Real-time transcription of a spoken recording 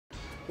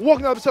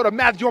Welcome to another episode of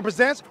Matthew Jordan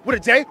Presents. Where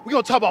today we're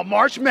gonna talk about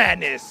March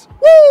Madness.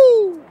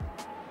 Woo!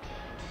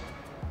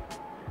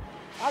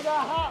 I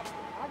got hops.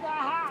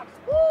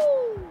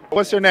 Woo!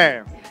 What's your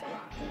name?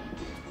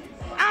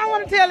 I don't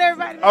want to tell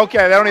everybody. Okay,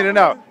 they don't need to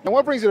know. And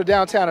what brings you to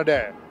downtown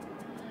today?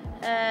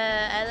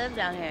 I live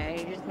down here.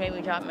 You just made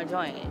me drop my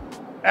joint.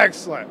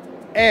 Excellent.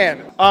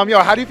 And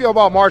how do you feel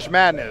about March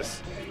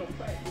Madness?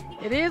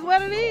 It is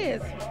what it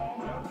is.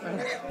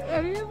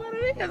 It is what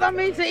it is. I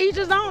mean, to each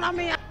his own.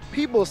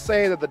 People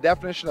say that the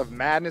definition of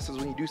madness is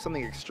when you do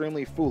something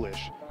extremely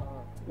foolish.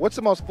 What's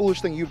the most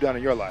foolish thing you've done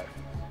in your life?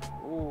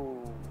 Ooh,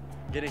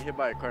 getting hit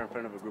by a car in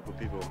front of a group of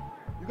people.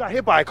 You got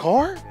hit by a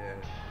car? Yeah.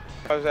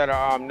 I was at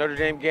a Notre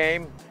Dame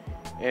game,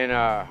 and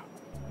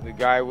the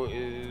guy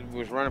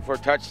was running for a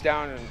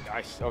touchdown, and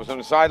I was on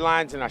the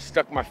sidelines, and I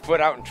stuck my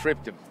foot out and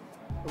tripped him.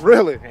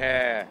 Really?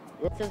 Yeah.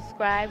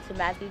 Subscribe to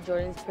Matthew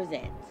Jordan's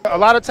Presents. A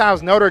lot of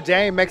times Notre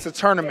Dame makes a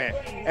tournament,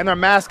 and their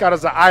mascot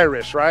is the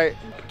Irish, right?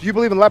 Do you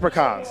believe in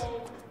leprechauns?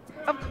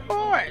 Of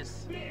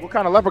course. What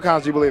kind of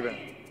leprechauns do you believe in?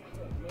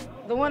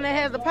 The one that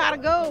has the pot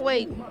of gold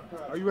waiting.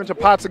 Are you into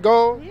pots of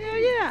gold?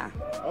 Yeah.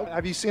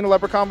 Have you seen a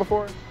leprechaun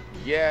before?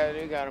 Yeah,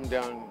 they got him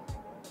down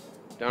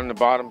in the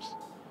bottoms,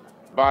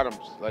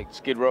 like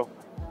Skid Row.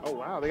 Oh,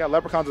 wow. They got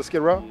leprechauns at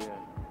Skid Row? Yeah.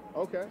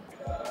 Okay.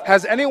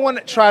 Has anyone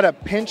tried to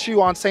pinch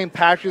you on St.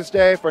 Patrick's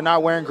Day for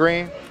not wearing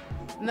green?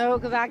 No,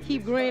 because I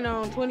keep green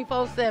on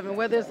 24/7.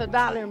 Whether it's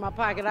 $1 in my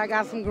pocket, I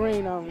got some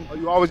green on. Oh,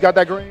 you always got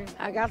that green?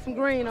 I got some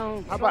green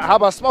on. How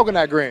about smoking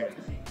that green?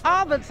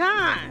 All the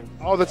time.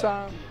 All the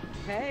time?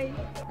 Hey.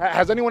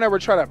 Has anyone ever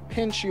tried to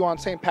pinch you on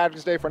St.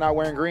 Patrick's Day for not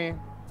wearing green?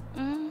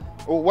 Mm-hmm.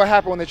 Well, what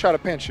happened when they try to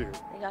pinch you?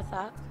 They got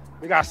socks?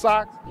 They got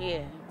socks?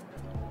 Yeah.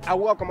 I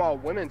welcome all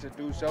women to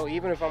do so,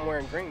 even if I'm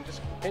wearing green,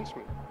 just pinch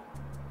me.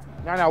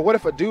 Now, what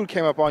if a dude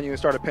came up on you and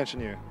started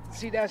pinching you?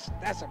 See, that's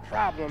a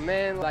problem,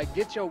 man. Like,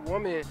 get your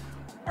woman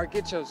or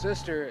get your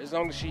sister, as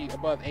long as she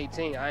above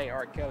 18, I ain't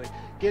R. Kelly,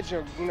 get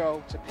your,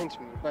 to pinch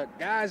me. But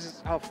guys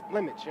is off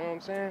limits, you know what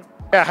I'm saying?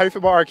 Yeah, how you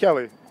feel about R.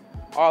 Kelly?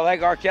 Oh, I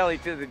like R. Kelly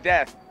to the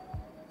death.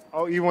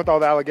 Oh, even with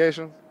all the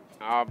allegations?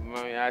 I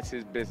mean, that's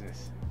his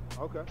business.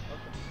 Okay.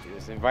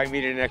 Just invite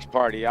me to the next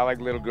party. I like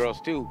little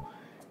girls too.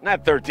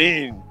 Not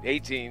 13,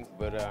 18,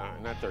 but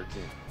not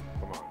 13.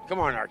 Come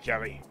on, R.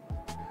 Kelly.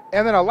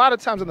 And then a lot of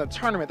times in the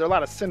tournament, there are a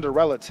lot of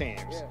Cinderella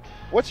teams. Yeah.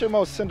 What's your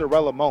most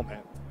Cinderella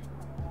moment?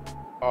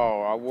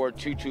 Oh, I wore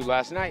tutu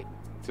last night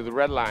to the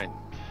red line.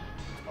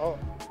 Oh,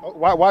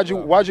 why'd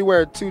you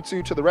wear a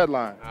tutu to the red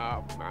line?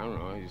 I don't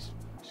know. He just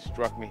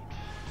struck me.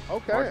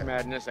 Okay. March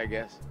Madness, I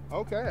guess.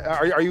 Okay.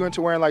 Are you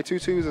into wearing like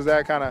tutus? Is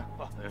that kind of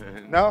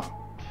no?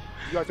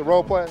 You like to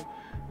role play?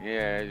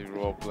 Yeah, I just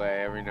role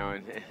play every now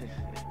and then.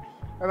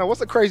 And then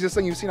what's the craziest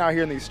thing you've seen out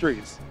here in these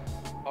streets?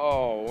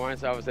 Oh,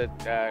 once I was at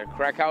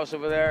crack house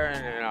over there,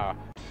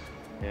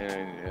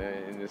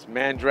 and this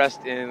man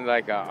dressed in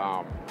like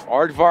a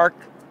aardvark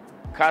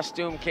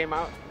costume came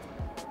out.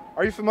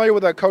 Are you familiar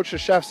with Coach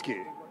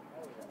Krzyzewski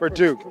for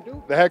Duke,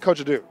 the head coach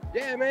of Duke?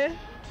 Yeah, man.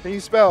 Can you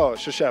spell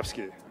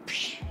Krzyzewski?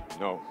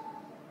 No.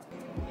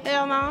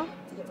 Hell no.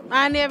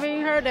 I never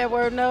even heard that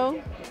word,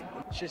 no.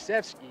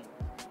 Krzyzewski.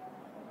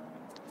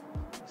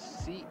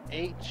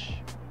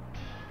 C-H-E-V.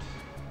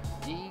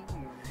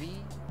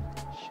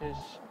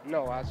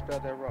 No, I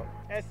spelled that wrong.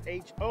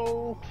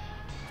 S-H-O-S-E-S-K-Y?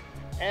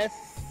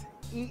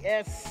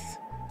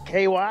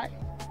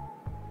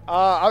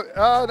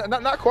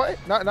 Not quite.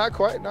 Not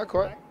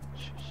quite.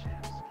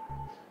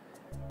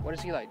 What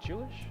is he, like,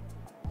 Jewish?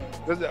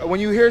 When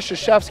you hear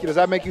Krzyzewski, does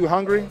that make you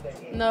hungry?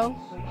 No.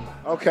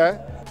 Okay.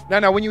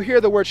 Now, when you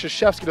hear the word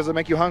Krzyzewski, does it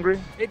make you hungry?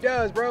 It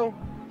does, bro.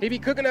 He be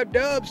cooking up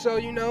dubs, so,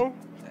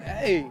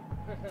 hey.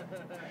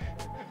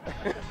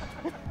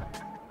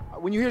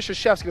 When you hear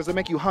Krzyzewski, does it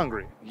make you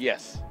hungry?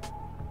 Yes.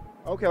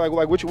 Okay, like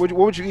what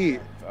would you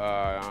eat?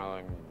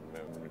 Like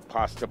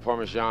pasta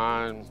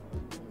parmesan,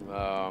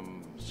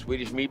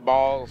 Swedish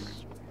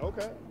meatballs.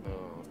 Okay.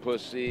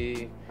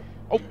 Pussy.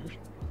 Oh,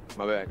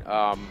 my bad.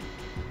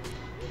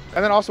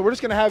 And then also, we're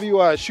just gonna have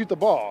you shoot the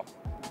ball.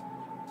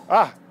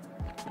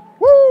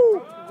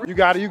 Woo! You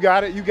got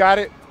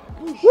it.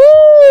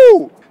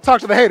 Woo! Talk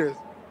to the haters.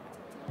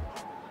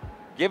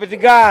 Give it to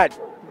God.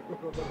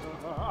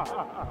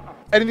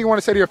 Anything you want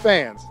to say to your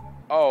fans?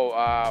 Oh,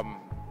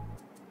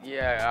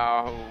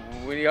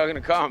 when are y'all gonna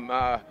come?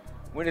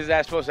 When is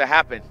that supposed to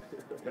happen?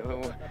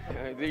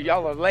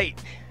 Y'all are late.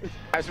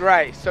 That's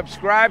right.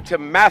 Subscribe to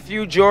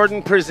Matthew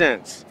Jordan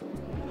Presents.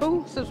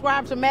 Who?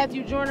 Subscribe to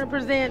Matthew Jordan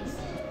Presents.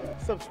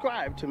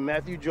 Subscribe to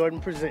Matthew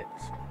Jordan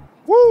Presents.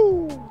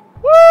 Woo!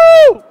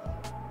 Woo!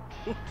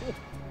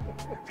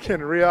 It's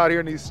getting real out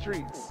here in these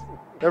streets.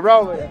 They're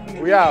rolling.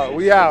 We out.